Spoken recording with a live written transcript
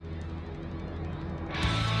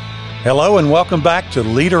Hello and welcome back to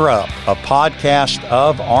Leader Up, a podcast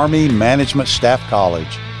of Army Management Staff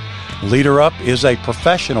College. Leader Up is a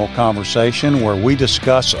professional conversation where we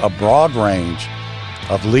discuss a broad range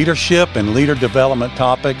of leadership and leader development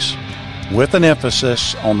topics with an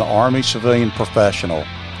emphasis on the Army civilian professional.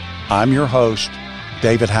 I'm your host,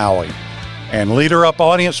 David Howie. And Leader Up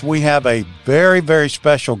audience, we have a very, very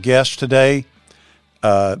special guest today.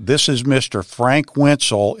 This is Mr. Frank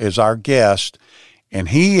Wenzel is our guest, and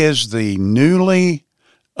he is the newly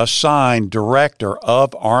assigned director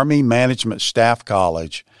of Army Management Staff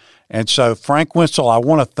College. And so, Frank Wenzel, I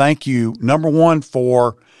want to thank you, number one,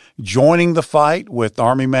 for joining the fight with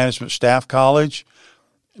Army Management Staff College.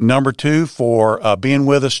 Number two, for being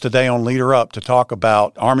with us today on Leader Up to talk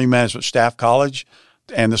about Army Management Staff College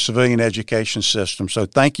and the civilian education system. So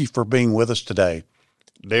thank you for being with us today.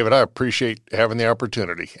 David, I appreciate having the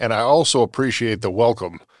opportunity, and I also appreciate the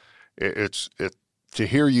welcome. To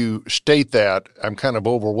hear you state that, I'm kind of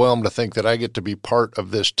overwhelmed to think that I get to be part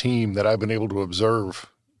of this team that I've been able to observe.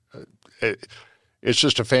 It's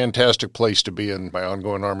just a fantastic place to be in my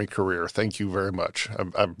ongoing Army career. Thank you very much.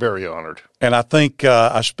 I'm very honored. And I think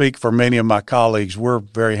I speak for many of my colleagues. We're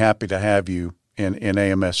very happy to have you in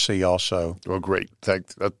AMSC also. Well, great.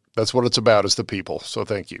 That's what it's about, is the people. So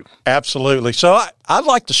thank you. Absolutely. So I'd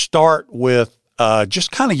like to start with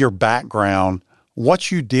just kind of your background, what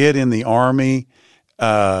you did in the Army,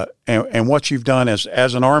 and what you've done as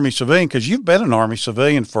an Army civilian, because you've been an Army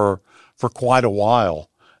civilian for quite a while.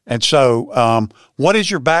 And so what is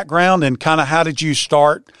your background, and kind of how did you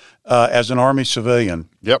start as an Army civilian?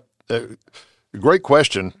 Yep. Great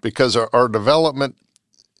question, because our development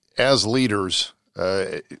as leaders,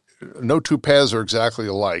 no two paths are exactly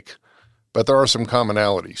alike, but there are some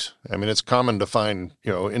commonalities. I mean, it's common to find,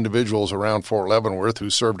 individuals around Fort Leavenworth who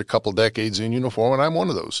served a couple decades in uniform, and I'm one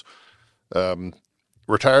of those.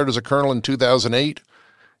 Retired as a colonel in 2008,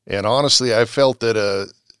 and honestly, I felt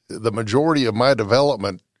that the majority of my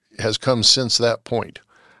development has come since that point.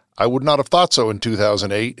 I would not have thought so in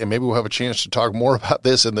 2008, and maybe we'll have a chance to talk more about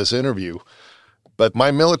this in this interview. But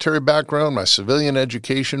my military background, my civilian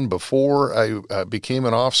education before I became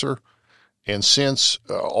an officer, and since,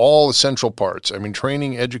 all essential parts. I mean,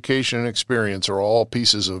 training, education, and experience are all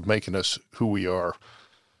pieces of making us who we are.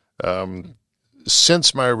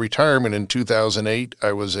 Since my retirement in 2008,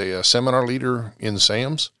 I was a seminar leader in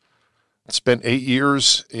SAMS. Spent 8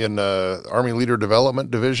 years in Army Leader Development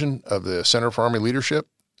Division of the Center for Army Leadership.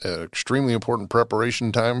 Extremely important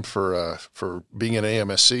preparation time for being an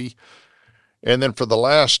AMSC. And then for the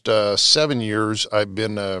last 7 years, I've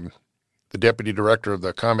been the deputy director of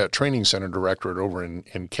the Combat Training Center Directorate over in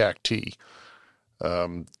CAC-T.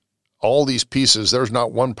 All these pieces, there's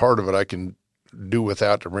not one part of it I can do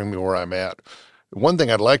without to bring me where I'm at. One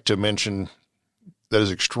thing I'd like to mention that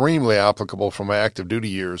is extremely applicable from my active duty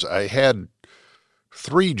years, I had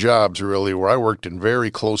 3 jobs really where I worked in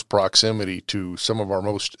very close proximity to some of our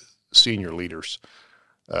most senior leaders.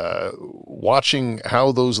 Watching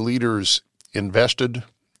how those leaders invested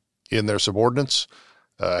in their subordinates,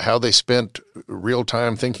 how they spent real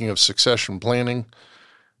time thinking of succession planning,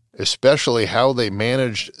 especially how they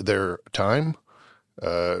managed their time,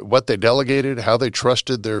 what they delegated, how they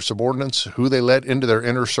trusted their subordinates, who they let into their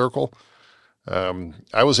inner circle.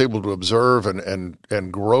 I was able to observe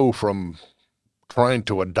and grow from trying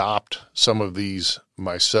to adopt some of these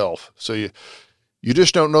myself. So you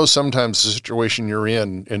just don't know sometimes the situation you're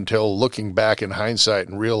in until looking back in hindsight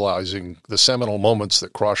and realizing the seminal moments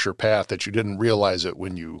that cross your path that you didn't realize it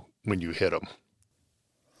when you hit them.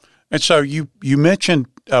 And so you mentioned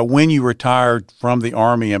when you retired from the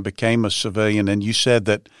Army and became a civilian, and you said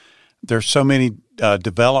that there's so many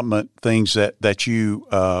development things that you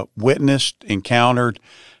witnessed, encountered.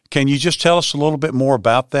 Can you just tell us a little bit more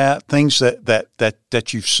about that? Things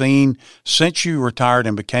that you've seen since you retired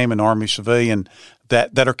and became an Army civilian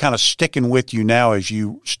that are kind of sticking with you now as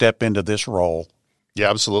you step into this role? Yeah,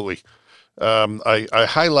 absolutely. I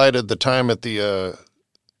highlighted the time at the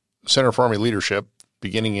Center for Army Leadership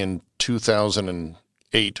beginning in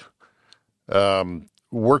 2008,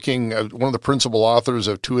 working one of the principal authors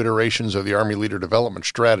of 2 iterations of the Army Leader Development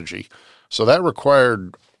Strategy. So that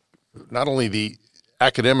required not only the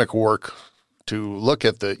academic work to look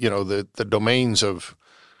at the domains of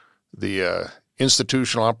the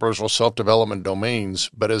institutional operational self-development domains,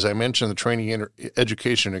 but as I mentioned, the training,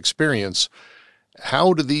 education, experience,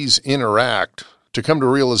 how do these interact to come to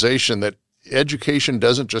realization that education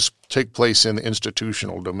doesn't just take place in the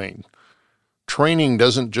institutional domain. Training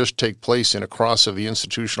doesn't just take place in a cross of the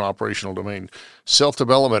institutional operational domain.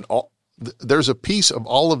 Self-development, there's a piece of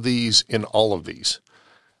all of these in all of these.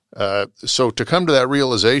 So to come to that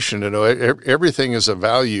realization, everything is a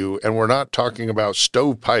value, and we're not talking about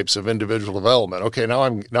stovepipes of individual development. Okay, now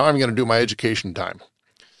I'm going to do my education time.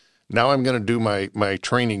 Now I'm going to do my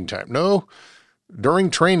training time. No, during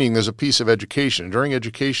training, there's a piece of education. During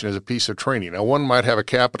education is a piece of training. Now, one might have a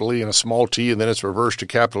capital E and a small t, and then it's reversed to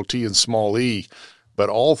capital T and small e. But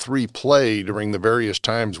all three play during the various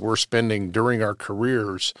times we're spending during our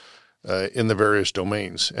careers in the various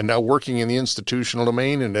domains. And now working in the institutional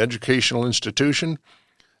domain, in an educational institution,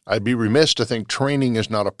 I'd be remiss to think training is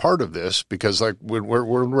not a part of this, because like when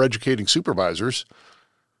we're educating supervisors,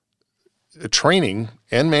 training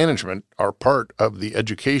and management are part of the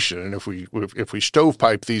education. And if we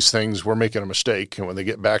stovepipe these things, we're making a mistake. And when they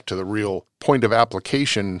get back to the real point of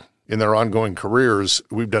application in their ongoing careers,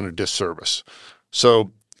 we've done a disservice.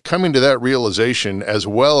 So coming to that realization, as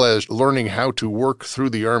well as learning how to work through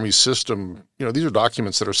the Army system, these are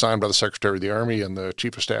documents that are signed by the Secretary of the Army and the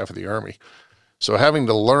Chief of Staff of the Army. So having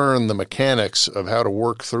to learn the mechanics of how to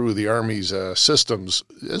work through the Army's systems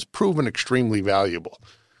has proven extremely valuable.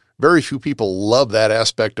 Very few people love that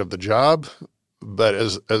aspect of the job, but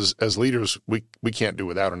as leaders, we can't do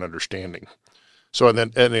without an understanding. So in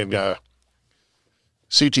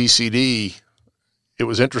CTCD, it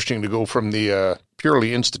was interesting to go from the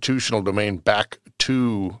purely institutional domain back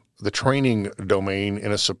to the training domain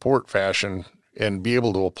in a support fashion and be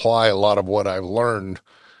able to apply a lot of what I've learned.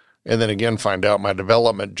 And then again, find out my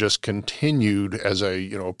development just continued as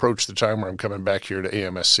I, approach the time where I'm coming back here to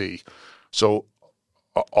AMSC. So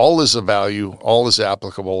all is of value, all is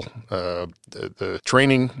applicable. The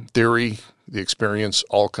training, theory, the experience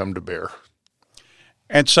all come to bear.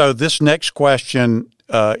 And so this next question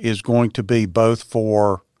is going to be both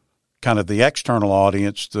for kind of the external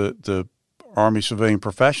audience, the Army civilian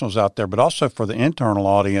professionals out there, but also for the internal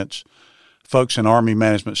audience, folks in Army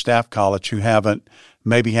Management Staff College who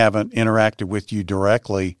maybe haven't interacted with you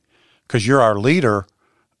directly, because you're our leader.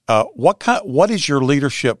 What is your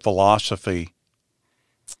leadership philosophy?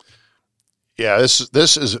 Yeah,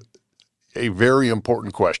 this is a very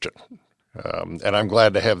important question, and I'm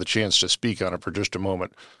glad to have the chance to speak on it for just a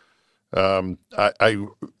moment. I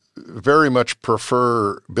very much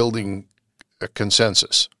prefer building a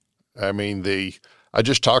consensus. I mean, I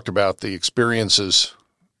just talked about the experiences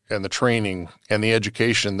and the training and the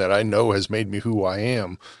education that I know has made me who I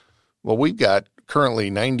am. Well, we've got currently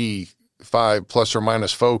 95 plus or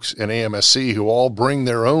minus folks in AMSC who all bring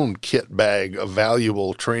their own kit bag of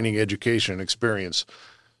valuable training, education, and experience.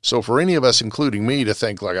 So for any of us, including me, to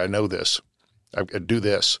think like I know this, I do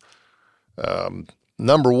this,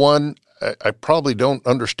 number one, I probably don't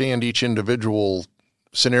understand each individual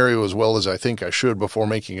scenario as well as I think I should before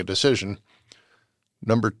making a decision.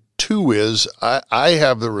 Number two is I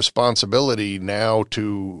have the responsibility now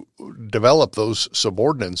to develop those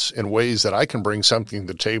subordinates in ways that I can bring something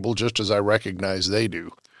to the table just as I recognize they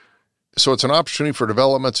do. So it's an opportunity for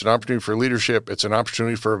development, it's an opportunity for leadership, it's an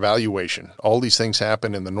opportunity for evaluation. All these things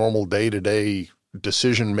happen in the normal day-to-day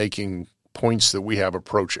decision-making points that we have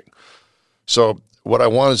approaching. So what I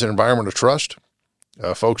want is an environment of trust.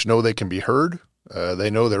 Folks know they can be heard.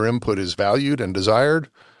 They know their input is valued and desired.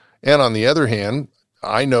 And on the other hand,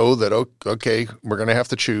 I know that, okay, we're going to have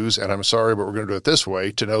to choose, and I'm sorry, but we're going to do it this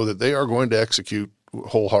way, to know that they are going to execute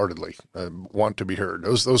wholeheartedly, want to be heard.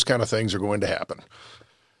 Those kind of things are going to happen.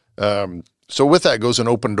 So with that goes an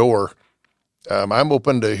open door. I'm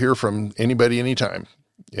open to hear from anybody anytime.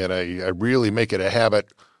 And I really make it a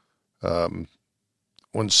habit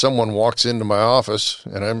when someone walks into my office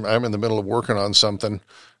and I'm in the middle of working on something,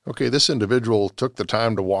 okay, this individual took the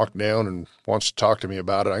time to walk down and wants to talk to me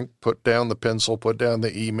about it. I put down the pencil, put down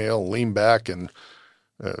the email, lean back, and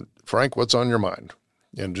Frank, what's on your mind?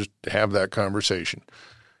 And just have that conversation.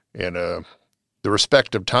 And the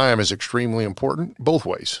respect of time is extremely important both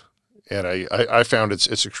ways. And I found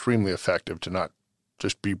it's extremely effective to not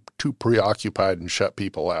just be too preoccupied and shut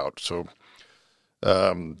people out. So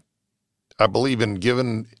I believe in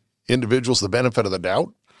giving individuals the benefit of the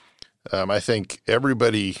doubt. I think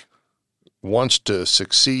everybody wants to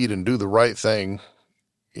succeed and do the right thing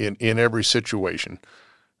in every situation.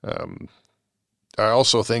 I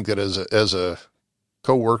also think that as a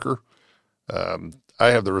coworker, I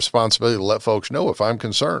have the responsibility to let folks know if I'm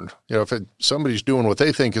concerned. If somebody's doing what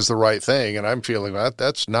they think is the right thing and I'm feeling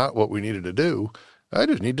that's not what we needed to do, I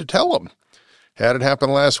just need to tell them. Had it happen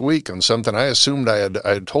last week on something I assumed I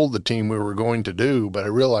had told the team we were going to do, but I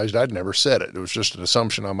realized I'd never said it. It was just an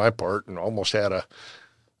assumption on my part, and almost had a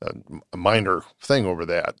minor thing over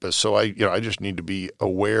that. But so I just need to be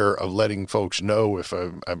aware of letting folks know if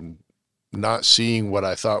I'm not seeing what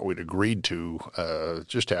I thought we'd agreed to.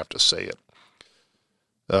 Just have to say it.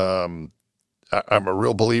 I'm a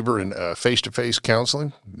real believer in face-to-face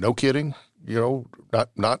counseling. No kidding.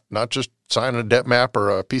 Not just signing a debt map or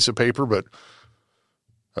a piece of paper, but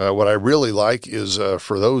what I really like is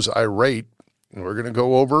for those irate, we're going to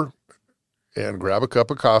go over and grab a cup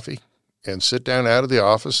of coffee and sit down out of the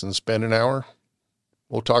office and spend an hour.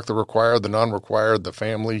 We'll talk the required, the non-required, the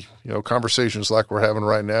family, conversations like we're having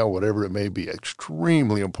right now, whatever it may be.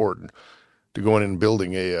 Extremely important to going in and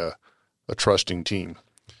building a trusting team.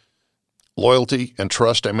 Loyalty and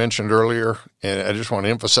trust I mentioned earlier, and I just want to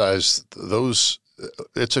emphasize those.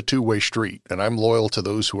 It's a two-way street, and I'm loyal to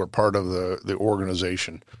those who are part of the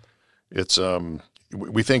organization. It's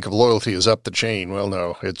we think of loyalty as up the chain. Well,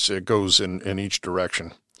 no, it goes in each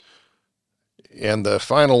direction. And the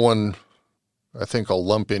final one, I think I'll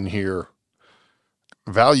lump in here,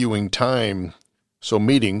 valuing time. So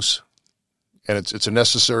meetings, and it's a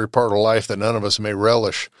necessary part of life that none of us may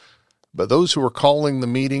relish, but those who are calling the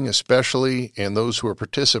meeting especially, and those who are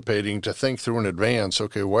participating, to think through in advance,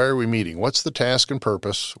 okay, why are we meeting? What's the task and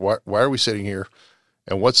purpose? Why are we sitting here?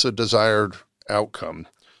 And what's the desired outcome?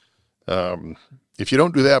 If you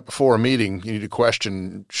don't do that before a meeting, you need to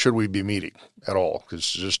question, should we be meeting at all?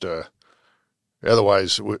 Because just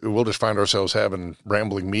otherwise, we'll just find ourselves having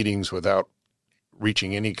rambling meetings without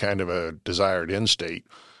reaching any kind of a desired end state.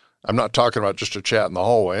 I'm not talking about just a chat in the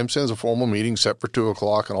hallway. I'm saying it's a formal meeting set for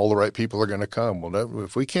 2:00 and all the right people are going to come. Well,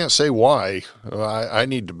 if we can't say why, I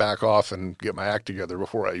need to back off and get my act together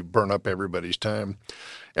before I burn up everybody's time.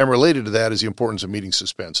 And related to that is the importance of meeting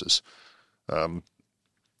suspenses.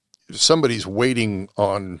 Somebody's waiting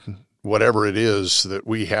on whatever it is that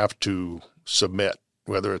we have to submit,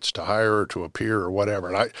 whether it's to hire or to appear or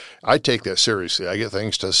whatever. And I take that seriously. I get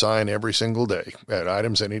things to sign every single day, and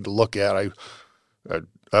items I need to look at.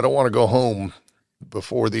 I don't want to go home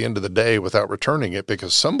before the end of the day without returning it,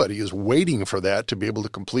 because somebody is waiting for that to be able to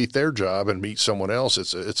complete their job and meet someone else.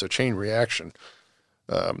 It's a chain reaction.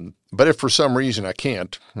 But if for some reason I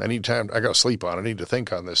can't, I need time, I got to sleep on it, I need to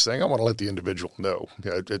think on this thing, I want to let the individual know.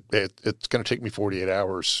 It's going to take me 48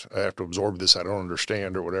 hours. I have to absorb this. I don't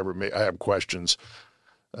understand or whatever. I have questions.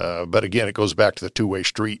 But again, it goes back to the two-way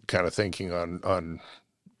street kind of thinking on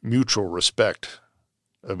mutual respect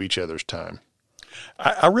of each other's time.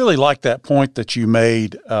 I really like that point that you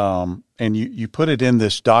made, and you put it in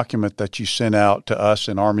this document that you sent out to us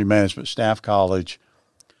in Army Management Staff College.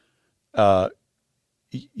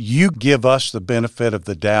 You give us the benefit of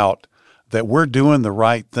the doubt that we're doing the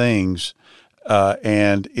right things,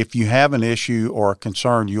 and if you have an issue or a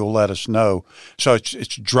concern, you'll let us know. So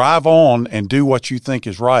it's drive on and do what you think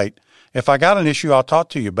is right. If I got an issue, I'll talk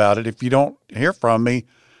to you about it. If you don't hear from me,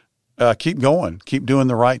 keep going. Keep doing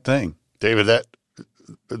the right thing. David,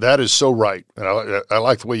 that is so right. And I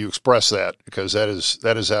like the way you express that, because that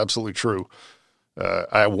is absolutely true.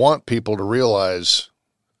 I want people to realize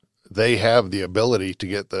they have the ability to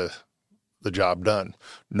get the job done.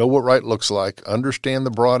 Know what right looks like, understand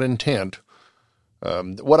the broad intent.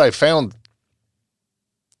 What I found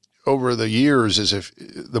over the years is if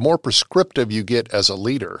the more prescriptive you get as a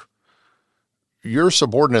leader, your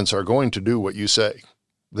subordinates are going to do what you say.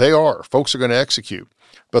 They are. Folks are going to execute.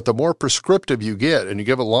 But the more prescriptive you get, and you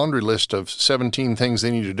give a laundry list of 17 things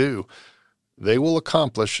they need to do, they will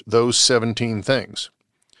accomplish those 17 things.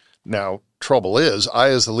 Now, trouble is, I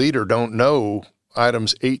as the leader don't know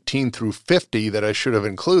items 18 through 50 that I should have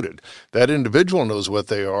included. That individual knows what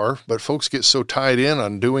they are, but folks get so tied in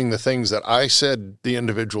on doing the things that I said the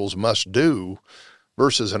individuals must do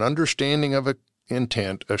versus an understanding of an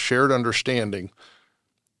intent, a shared understanding.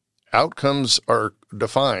 Outcomes are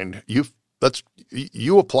defined.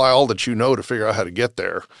 You apply all that you know to figure out how to get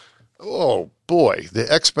there. Oh boy, the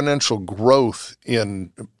exponential growth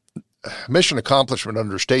in mission accomplishment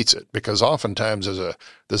understates it, because oftentimes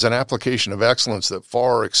there's an application of excellence that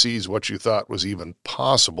far exceeds what you thought was even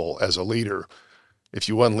possible as a leader if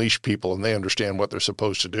you unleash people and they understand what they're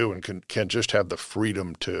supposed to do and can just have the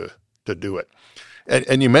freedom to do it.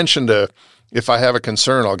 And you mentioned if I have a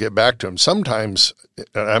concern, I'll get back to them. Sometimes,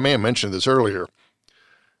 and I may have mentioned this earlier,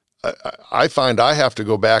 I find I have to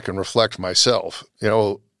go back and reflect myself.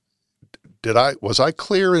 Was I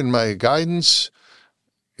clear in my guidance?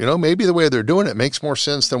 Maybe the way they're doing it makes more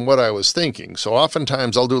sense than what I was thinking. So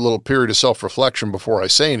oftentimes I'll do a little period of self-reflection before I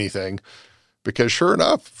say anything, because sure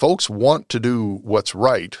enough, folks want to do what's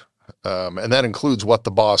right. And that includes what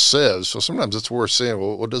the boss says. So sometimes it's worth saying,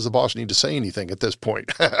 well, does the boss need to say anything at this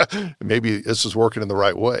point? Maybe this is working in the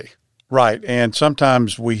right way. Right. And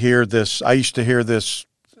sometimes we hear this. I used to hear this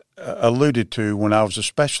alluded to when I was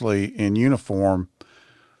especially in uniform,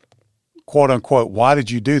 quote unquote, why did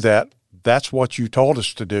you do that? That's what you told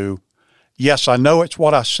us to do. yes, I know it's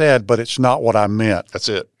what I said, but it's not what I meant. That's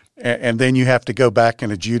it. And then you have to go back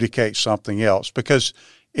and adjudicate something else because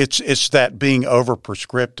it's that being over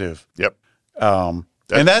prescriptive. Yep.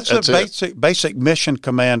 And that's a basic mission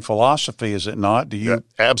command philosophy, is it not? Do you? Yeah,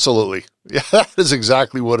 absolutely. Yeah, that is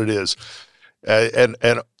exactly what it is. And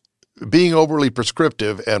being overly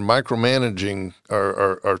prescriptive and micromanaging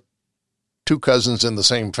are two cousins in the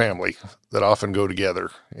same family that often go together.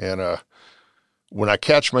 And when I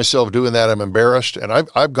catch myself doing that, I'm embarrassed. And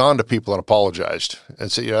I've gone to people and apologized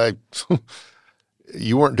and said,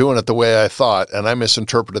 you weren't doing it the way I thought, and I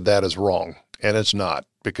misinterpreted that as wrong. And it's not,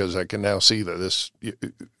 because I can now see that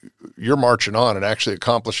you're marching on and actually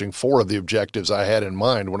accomplishing 4 of the objectives I had in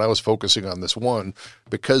mind when I was focusing on this one,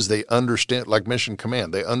 because they understand, like mission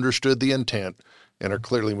command, they understood the intent and are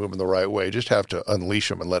clearly moving the right way. Just have to unleash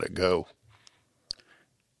them and let it go.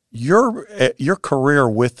 Your career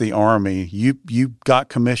with the Army, you got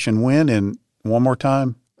commission when, and one more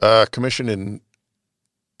time? Commissioned in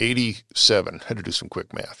 87. Had to do some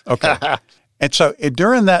quick math. Okay. And so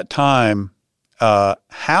during that time,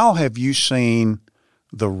 how have you seen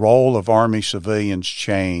the role of Army civilians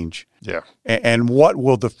change? Yeah. And what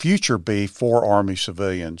will the future be for Army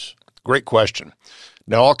civilians? Great question.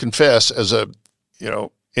 Now, I'll confess, as a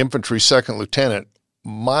infantry second lieutenant,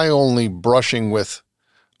 my only brushing with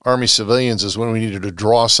Army civilians is when we needed to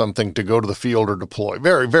draw something to go to the field or deploy.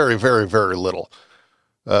 Very, very, very, very little.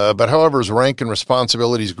 But however, as rank and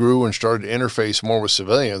responsibilities grew and started to interface more with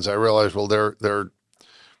civilians, I realized, well,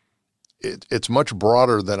 it's much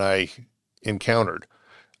broader than I encountered.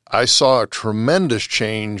 I saw a tremendous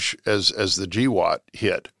change as the GWAT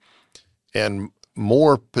hit, and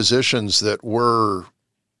more positions that were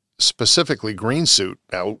specifically green suit.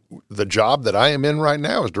 Now, the job that I am in right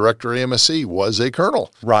now as director of AMSC was a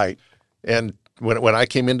colonel. Right. And when I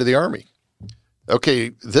came into the Army,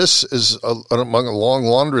 okay, this is among a long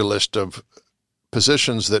laundry list of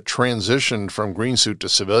positions that transitioned from green suit to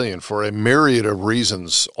civilian for a myriad of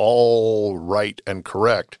reasons, all right and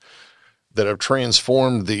correct, that have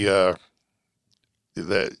transformed the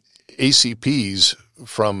ACPs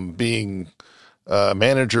from being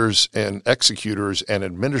managers and executors and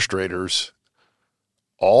administrators,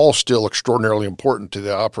 all still extraordinarily important to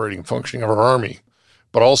the operating functioning of our Army,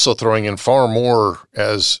 but also throwing in far more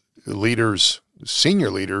as leaders, senior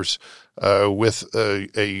leaders, with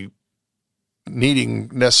a needing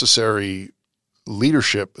necessary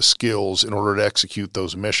leadership skills in order to execute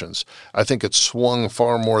those missions. I think it swung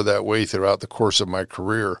far more that way throughout the course of my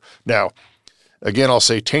career. Now, again, I'll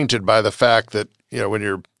say tainted by the fact that,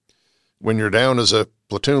 when you're down as a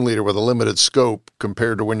platoon leader with a limited scope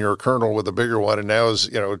compared to when you're a colonel with a bigger one, and now as,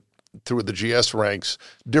 through the GS ranks,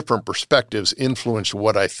 different perspectives influenced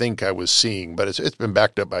what I think I was seeing, but it's been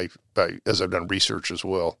backed up by as I've done research as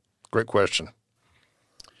well. Great question.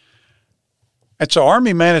 And so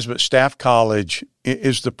Army Management Staff College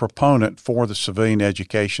is the proponent for the civilian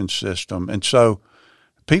education system. And so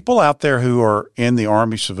people out there who are in the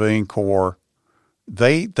Army Civilian Corps,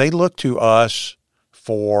 they look to us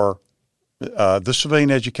for the civilian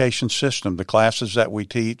education system, the classes that we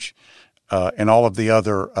teach, and all of the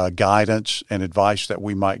other guidance and advice that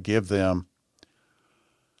we might give them.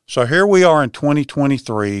 So here we are in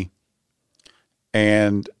 2023,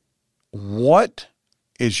 and what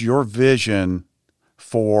is your vision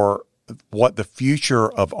for what the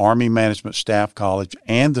future of Army Management Staff College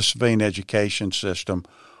and the civilian education system?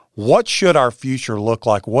 What should our future look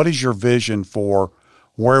like? What is your vision for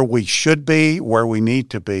where we should be, where we need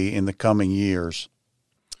to be in the coming years?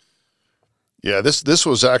 Yeah, this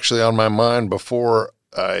was actually on my mind before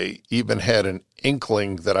I even had an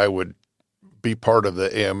inkling that I would be part of the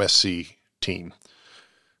AMSC team.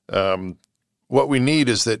 What we need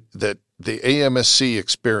is that the AMSC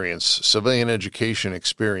experience, civilian education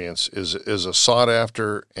experience, is a sought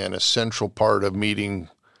after and essential part of meeting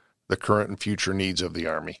the current and future needs of the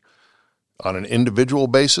Army on an individual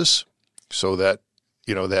basis, so that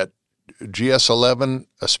that GS-11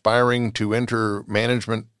 aspiring to enter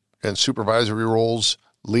management and supervisory roles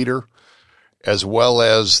leader, as well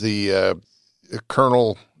as the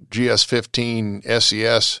Colonel GS-15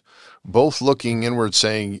 SES, both looking inward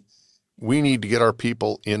saying, we need to get our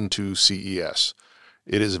people into CES.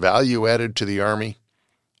 It is value added to the Army,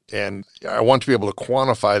 and I want to be able to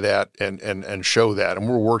quantify that and show that. And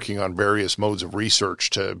we're working on various modes of research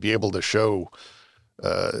to be able to show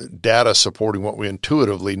data supporting what we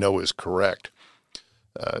intuitively know is correct.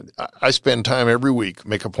 I spend time every week,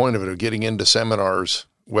 make a point of it, of getting into seminars,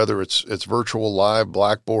 whether it's virtual, live,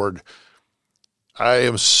 Blackboard. I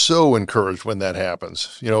am so encouraged when that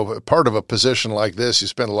happens. Part of a position like this, you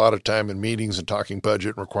spend a lot of time in meetings and talking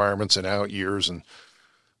budget requirements and out years and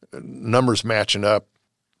numbers matching up.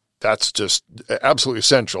 That's just absolutely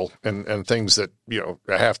essential and things that,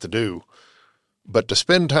 I have to do. But to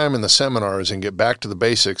spend time in the seminars and get back to the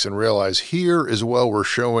basics and realize here is where we're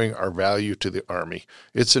showing our value to the Army.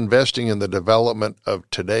 It's investing in the development of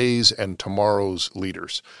today's and tomorrow's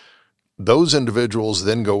leaders. Those individuals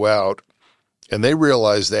then go out and they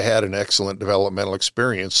realize they had an excellent developmental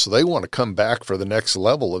experience, so they want to come back for the next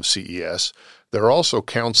level of CES. They're also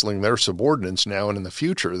counseling their subordinates now and in the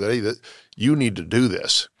future that you need to do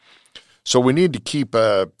this. So we need to keep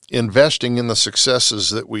investing in the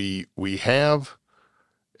successes that we have,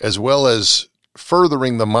 as well as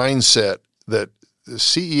furthering the mindset that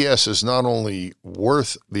CES is not only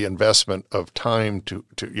worth the investment of time to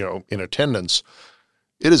in attendance,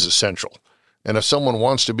 it is essential. And if someone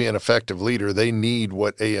wants to be an effective leader, they need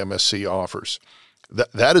what AMSC offers.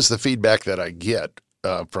 That is the feedback that I get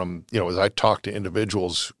from, as I talk to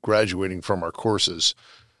individuals graduating from our courses.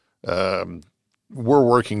 We're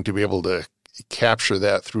working to be able to capture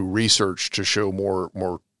that through research to show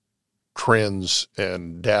more trends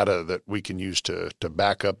and data that we can use to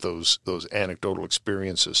back up those anecdotal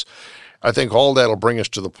experiences. I think all that will bring us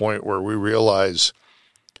to the point where we realize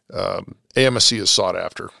AMSC is sought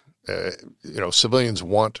after. Civilians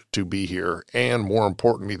want to be here, and more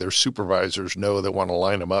importantly, their supervisors know they want to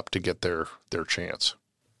line them up to get their chance.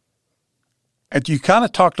 And you kind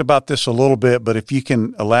of talked about this a little bit, but if you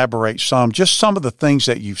can elaborate some of the things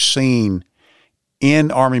that you've seen in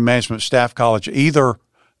Army Management Staff College, either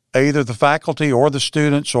the faculty or the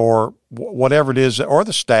students or whatever it is, or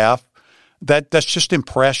the staff, that's just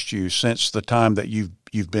impressed you since the time that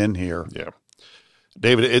you've been here. Yeah.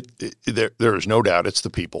 David, there is no doubt it's the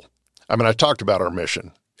people. I mean, I talked about our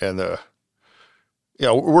mission, and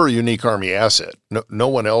we're a unique Army asset. No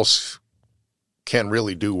one else can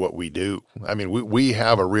really do what we do. I mean, we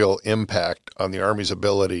have a real impact on the Army's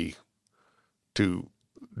ability to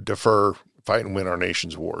defer, fight, and win our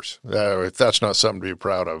nation's wars. If that's not something to be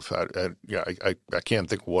proud of, I can't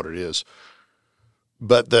think of what it is.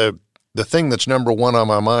 But the thing that's number one on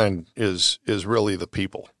my mind is really the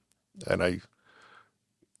people, and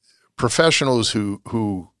professionals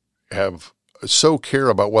who have so care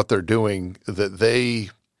about what they're doing that they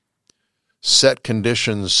set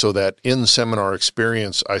conditions so that in-seminar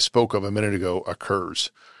experience I spoke of a minute ago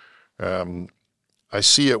occurs. I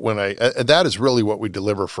see it when and that is really what we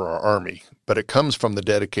deliver for our Army, but it comes from the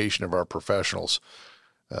dedication of our professionals.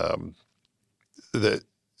 The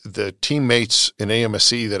teammates in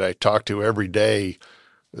AMSC that I talk to every day,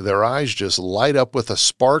 their eyes just light up with a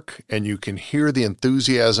spark, and you can hear the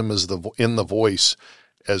enthusiasm in the voice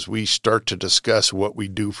as we start to discuss what we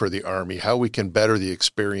do for the Army, how we can better the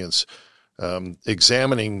experience,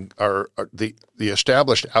 examining the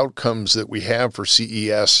established outcomes that we have for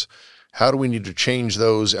CES. How do we need to change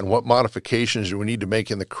those, and what modifications do we need to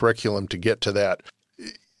make in the curriculum to get to that?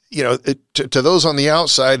 To those on the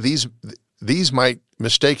outside, these might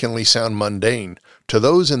mistakenly sound mundane. To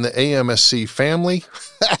those in the AMSC family,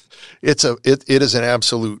 it is an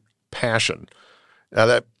absolute passion. Now,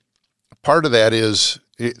 that part of that is,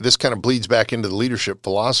 this kind of bleeds back into the leadership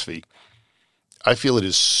philosophy. I feel it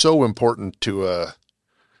is so important to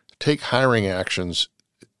take hiring actions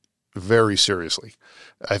very seriously.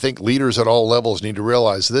 I think leaders at all levels need to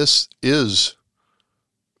realize this is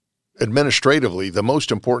administratively the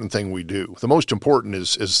most important thing we do. The most important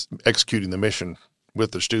is executing the mission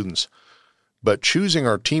with the students. But choosing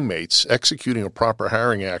our teammates, executing a proper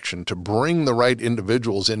hiring action to bring the right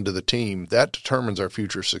individuals into the team, that determines our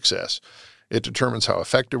future success. It determines how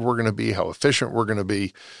effective we're going to be, how efficient we're going to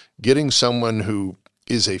be, getting someone who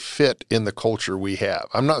is a fit in the culture we have.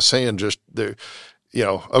 I'm not saying just they're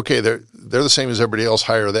the same as everybody else,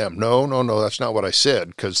 hire them. No, that's not what I said,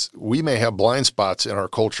 because we may have blind spots in our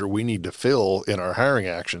culture we need to fill in our hiring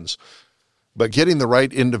actions. But getting the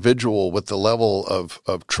right individual with the level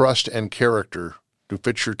of trust and character to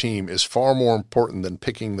fit your team is far more important than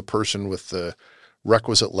picking the person with the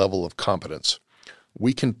requisite level of competence.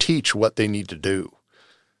 We can teach what they need to do,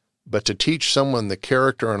 but to teach someone the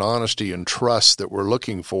character and honesty and trust that we're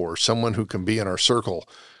looking for, someone who can be in our circle,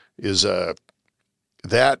 is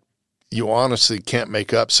that you honestly can't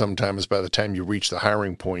make up sometimes by the time you reach the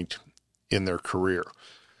hiring point in their career.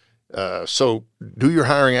 So do your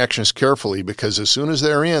hiring actions carefully, because as soon as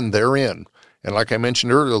they're in, they're in. And like I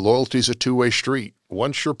mentioned earlier, loyalty is a two-way street.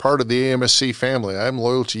 Once you're part of the AMSC family, I'm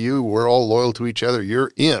loyal to you, we're all loyal to each other,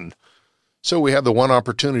 you're in. So we have the one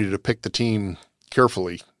opportunity to pick the team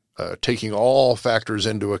carefully, taking all factors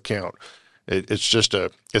into account.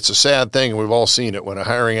 It's a sad thing. We've all seen it when a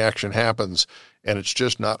hiring action happens and it's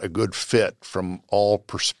just not a good fit from all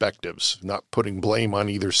perspectives, not putting blame on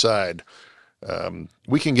either side.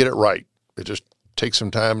 We can get it right. It just takes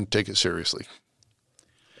some time and take it seriously.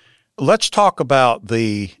 Let's talk about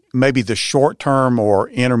maybe the short-term or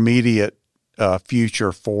intermediate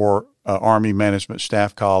future for Army Management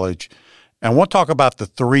Staff College. And we'll talk about the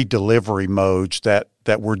 3 delivery modes that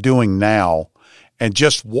we're doing now, and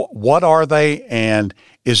just what are they, and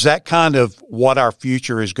is that kind of what our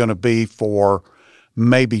future is going to be for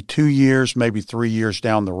maybe 2 years, maybe 3 years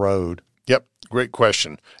down the road? Yep, great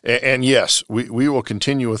question. And yes, we will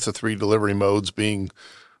continue with the 3 delivery modes, being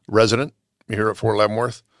resident here at Fort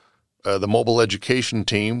Leavenworth, the mobile education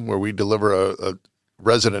team, where we deliver a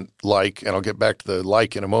resident-like, and I'll get back to the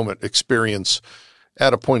like in a moment, experience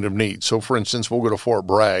at a point of need. So, for instance, we'll go to Fort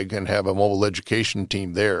Bragg and have a mobile education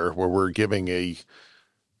team there where we're giving a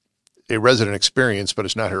resident experience, but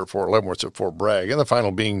it's not here at Fort Leavenworth, it's at Fort Bragg. And the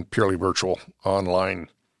final being purely virtual, online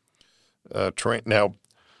train. Now,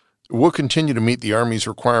 we'll continue to meet the Army's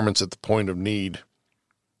requirements at the point of need.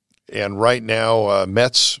 And right now,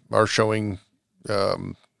 METs are showing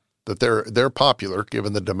that they're popular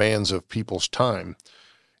given the demands of people's time.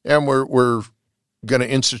 And we're going to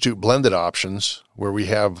institute blended options where we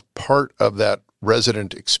have part of that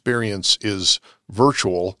resident experience is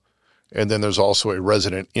virtual, and then there's also a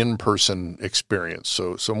resident in-person experience.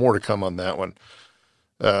 So more to come on that one.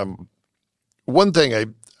 One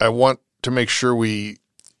thing I want to make sure we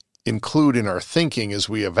include in our thinking as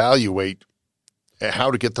we evaluate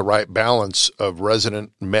how to get the right balance of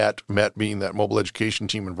resident, MET being that mobile education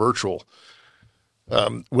team, and virtual.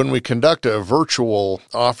 When we conduct a virtual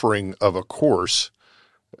offering of a course,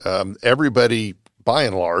 everybody, by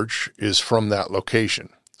and large, is from that location.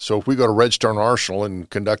 So if we go to Redstone Arsenal and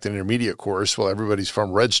conduct an intermediate course, well, everybody's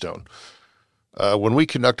from Redstone. When we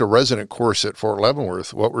conduct a resident course at Fort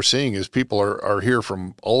Leavenworth, what we're seeing is people are here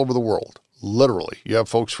from all over the world, literally. You have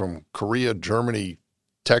folks from Korea, Germany,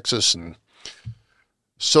 Texas, and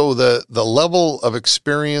so the level of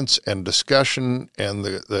experience and discussion and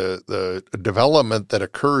the development that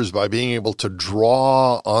occurs by being able to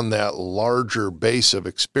draw on that larger base of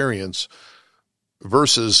experience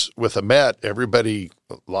versus with a MET, everybody,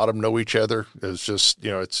 a lot of them know each other. It's just,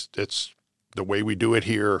 it's the way we do it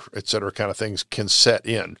here, et cetera, kind of things can set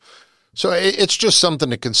in. So it's just something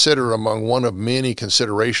to consider among one of many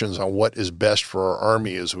considerations on what is best for our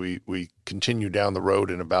Army as we continue down the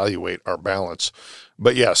road and evaluate our balance.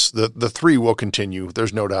 But yes, the 3 will continue.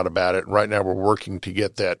 There's no doubt about it. Right now we're working to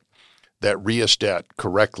get that rheostat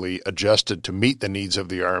correctly adjusted to meet the needs of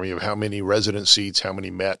the Army of how many resident seats, how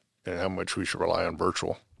many MET, and how much we should rely on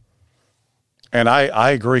virtual. And I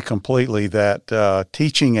agree completely that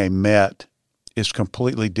teaching a MET is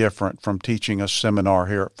completely different from teaching a seminar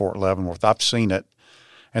here at Fort Leavenworth. I've seen it.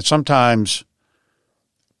 And sometimes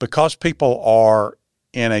because people are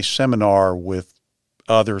in a seminar with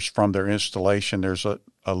others from their installation, there's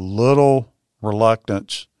a little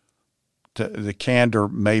reluctance. The candor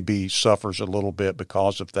maybe suffers a little bit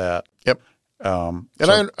because of that. Yep.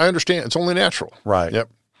 I understand. It's only natural. Right. Yep.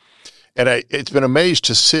 And it's been amazed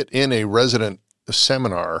to sit in a resident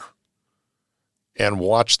seminar and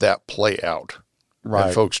watch that play out. Right.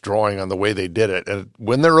 And folks drawing on the way they did it. And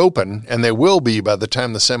when they're open, and they will be by the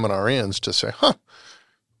time the seminar ends, to say, well,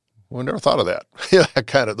 I never thought of that. Yeah,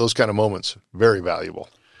 those kind of moments, very valuable.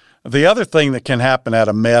 The other thing that can happen at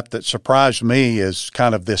a MET that surprised me is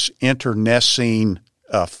kind of this internecine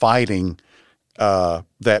fighting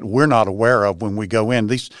that we're not aware of when we go in.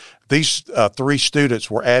 These 3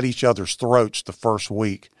 students were at each other's throats the first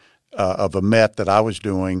week of a MET that I was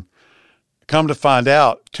doing. Come to find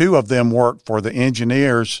out, 2 of them worked for the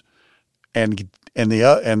engineers, and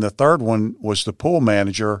the third one was the pool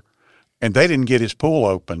manager, and they didn't get his pool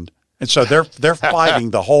opened, and so they're fighting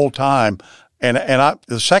the whole time. And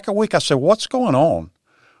the second week I said, "What's going on?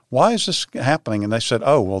 Why is this happening?" And they said,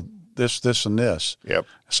 "Oh, well, this, and this." Yep.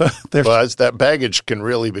 So that baggage can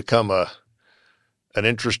really become an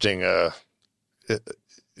interesting.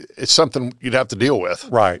 It's something you'd have to deal with.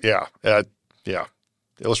 Right. Yeah. Yeah.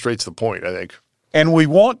 Illustrates the point, I think. And we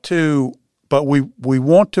want to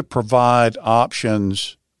provide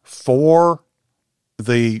options for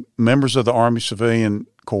the members of the Army Civilian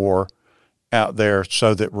Corps out there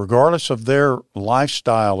so that regardless of their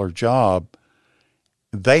lifestyle or job,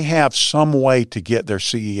 they have some way to get their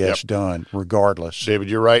CES done regardless. David,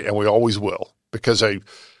 you're right, and we always will, because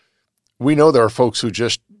we know there are folks who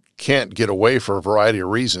just can't get away for a variety of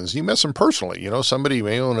reasons. You met them personally. Somebody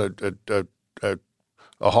may own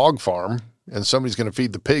a hog farm, and somebody's going to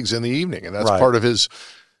feed the pigs in the evening, and that's right. part of his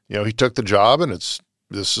He took the job and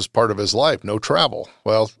this is part of his life, no travel.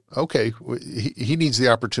 Well, okay, he needs the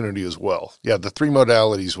opportunity as well. Yeah, the three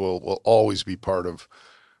modalities will always be part of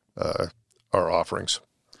our offerings.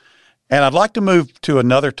 And I'd like to move to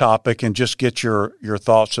another topic and just get your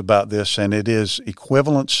thoughts about this, and it is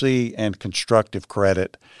equivalency and constructive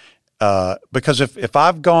credit. Because if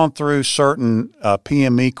I've gone through certain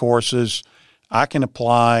PME courses, I can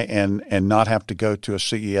apply and not have to go to a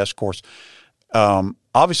CES course.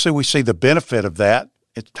 Obviously, we see the benefit of that.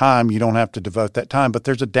 It's time. You don't have to devote that time, but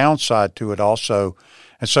there's a downside to it also.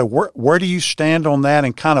 And so where do you stand on that,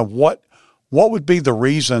 and kind of what would be the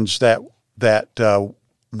reasons that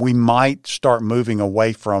we might start moving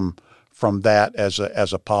away from that as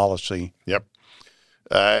a policy? Yep.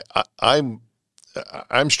 I'm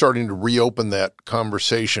starting to reopen that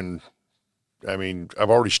conversation. I mean, I've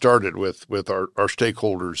already started with our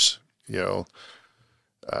stakeholders, and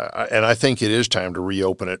I think it is time to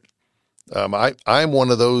reopen it. I'm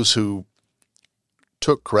one of those who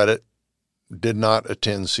took credit, did not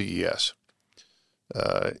attend CES.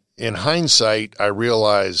 In hindsight, I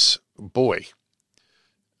realize, boy,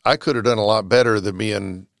 I could have done a lot better than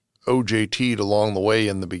being OJT'd along the way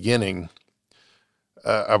in the beginning.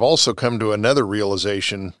 I've also come to another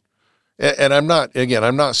realization, and I'm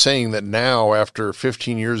not saying that now, after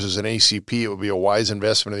 15 years as an ACP, it would be a wise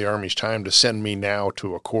investment of the Army's time to send me now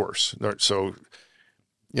to a course. So,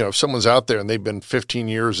 if someone's out there and they've been 15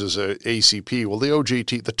 years as a ACP, well, the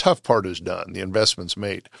OJT, the tough part is done. The investment's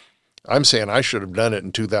made. I'm saying I should have done it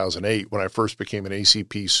in 2008 when I first became an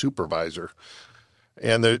ACP supervisor.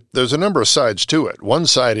 And there's a number of sides to it. One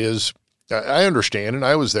side is, I understand, and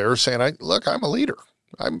I was there saying, I'm a leader.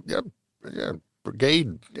 I'm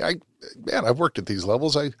brigade. I've worked at these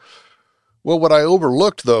levels. What I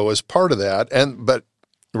overlooked, though, as part of that, but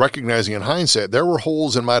recognizing in hindsight, there were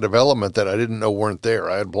holes in my development that I didn't know weren't there.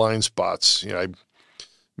 I had blind spots.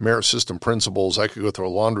 Merit system principles. I could go through a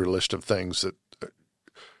laundry list of things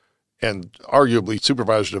and arguably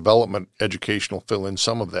supervisor development education will fill in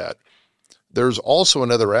some of that. There's also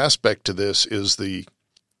another aspect to this is the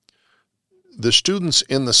students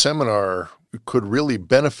in the seminar could really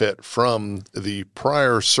benefit from the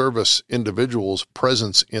prior service individuals'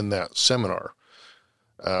 presence in that seminar.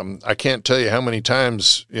 I can't tell you how many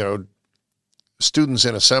times, students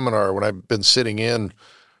in a seminar when I've been sitting in,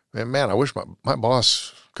 man, I wish my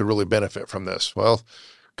boss could really benefit from this. Well,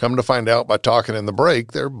 come to find out by talking in the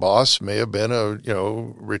break, their boss may have been a,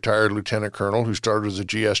 retired lieutenant colonel who started as a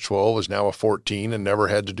GS-12, is now a 14 and never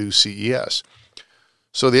had to do CES.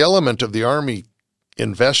 So the element of the Army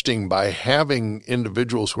investing by having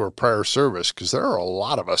individuals who are prior service, because there are a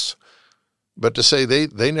lot of us, but to say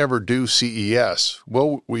they never do CES,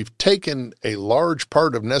 well, we've taken a large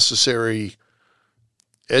part of necessary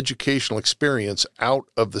educational experience out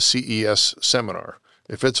of the CES seminar.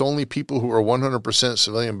 If it's only people who are 100%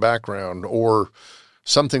 civilian background or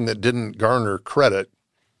something that didn't garner credit,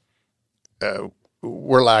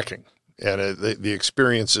 we're lacking. And the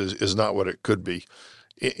experience is not what it could be.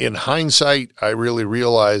 In hindsight, I really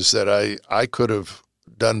realized that I could have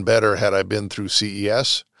done better had I been through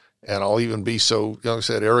CES. And I'll even be so,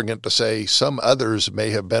 arrogant to say some others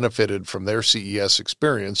may have benefited from their CES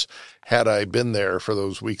experience had I been there for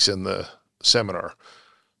those weeks in the seminar.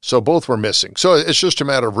 So both were missing. So it's just a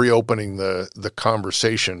matter of reopening the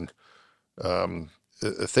conversation.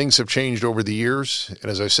 Things have changed over the years.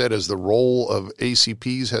 And as I said, as the role of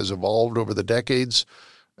ACPs has evolved over the decades,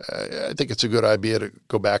 I think it's a good idea to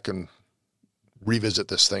go back and revisit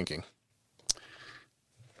this thinking.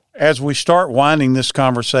 As we start winding this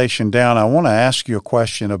conversation down, I want to ask you a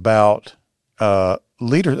question about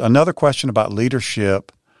another question about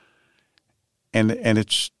leadership. And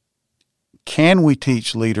it's, can we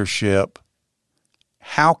teach leadership?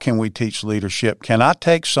 How can we teach leadership? Can I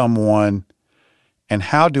take someone, and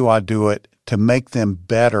how do I do it to make them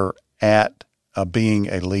better at being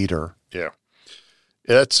a leader? Yeah.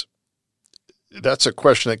 That's a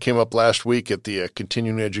question that came up last week at the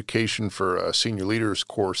continuing education for senior leaders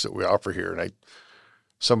course that we offer here. And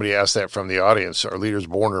somebody asked that from the audience, are leaders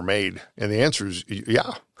born or made? And the answer is,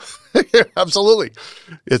 yeah, absolutely.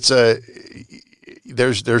 It's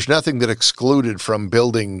there's nothing that excluded from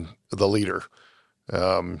building the leader.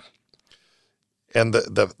 And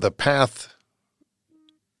the path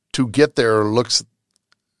to get there looks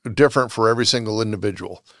different for every single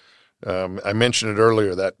individual. I mentioned it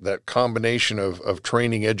earlier, that combination of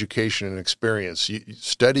training, education, and experience,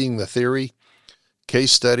 studying the theory,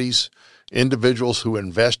 case studies, individuals who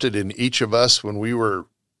invested in each of us when we were,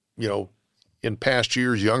 in past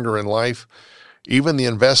years, younger in life, even the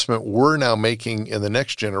investment we're now making in the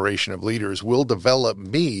next generation of leaders will develop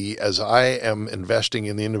me as I am investing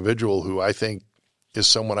in the individual who I think is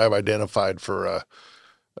someone I've identified for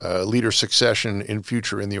leader succession in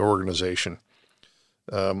future in the organization.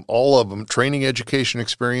 All of them, training, education,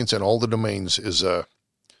 experience, and all the domains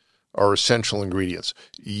are essential ingredients.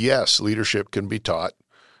 Yes, leadership can be taught.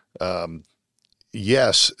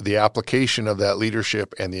 Yes, the application of that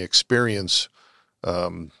leadership and the experience,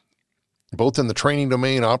 both in the training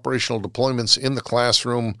domain, operational deployments in the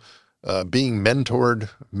classroom, being mentored,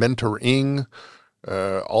 mentoring,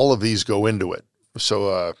 all of these go into it.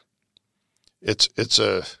 So it's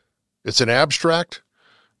an abstract,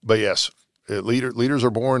 but yes, leaders are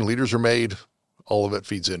born, leaders are made. All of it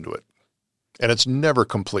feeds into it, and it's never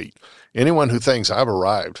complete. Anyone who thinks I've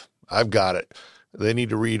arrived, I've got it, they need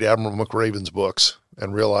to read Admiral McRaven's books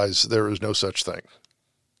and realize there is no such thing.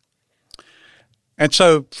 And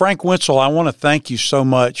so, Frank Wenzel, I want to thank you so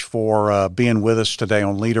much for being with us today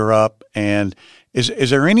on Leader Up. And is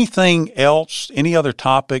there anything else, any other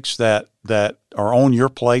topics that are on your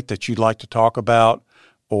plate that you'd like to talk about,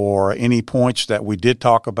 or any points that we did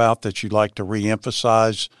talk about that you'd like to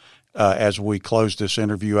reemphasize as we close this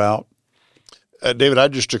interview out? David, I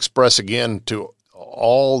just express again to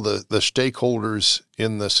all the stakeholders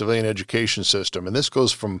in the civilian education system, and this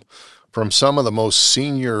goes from some of the most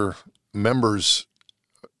senior members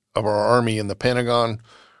of our Army in the Pentagon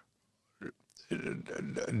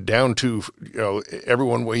down to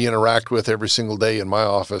everyone we interact with every single day in my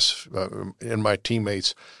office, and my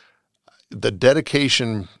teammates. The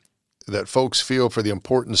dedication that folks feel for the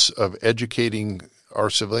importance of educating our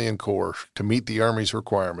civilian corps to meet the Army's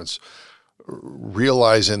requirements,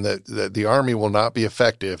 realizing that the Army will not be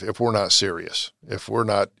effective if we're not serious, if we're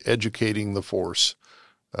not educating the force.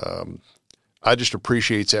 I just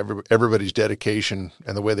appreciate everybody's dedication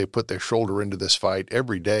and the way they put their shoulder into this fight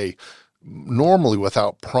every day, normally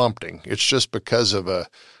without prompting. It's just because of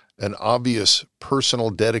an obvious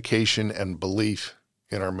personal dedication and belief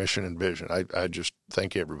in our mission and vision. I just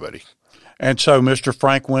thank everybody. And so, Mr.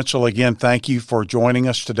 Frank Wenzel, again, thank you for joining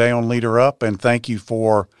us today on Leader Up, and thank you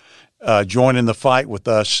for joining the fight with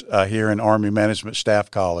us here in Army Management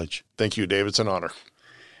Staff College. Thank you, Dave. It's an honor.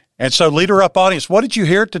 And so, Leader Up audience, what did you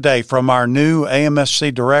hear today from our new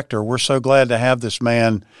AMSC director? We're so glad to have this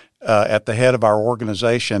man at the head of our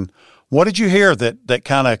organization. What did you hear that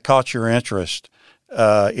kind of caught your interest?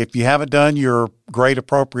 If you haven't done your grade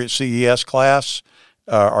appropriate CES class,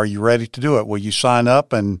 are you ready to do it? Will you sign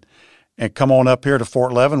up and come on up here to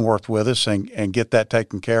Fort Leavenworth with us and get that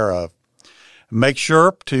taken care of? Make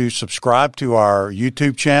sure to subscribe to our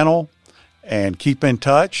YouTube channel and keep in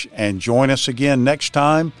touch, and join us again next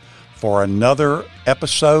time for another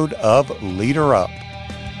episode of Leader Up.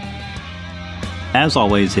 As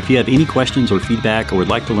always, if you have any questions or feedback or would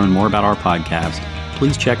like to learn more about our podcast,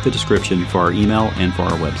 please check the description for our email and for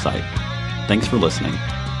our website. Thanks for listening.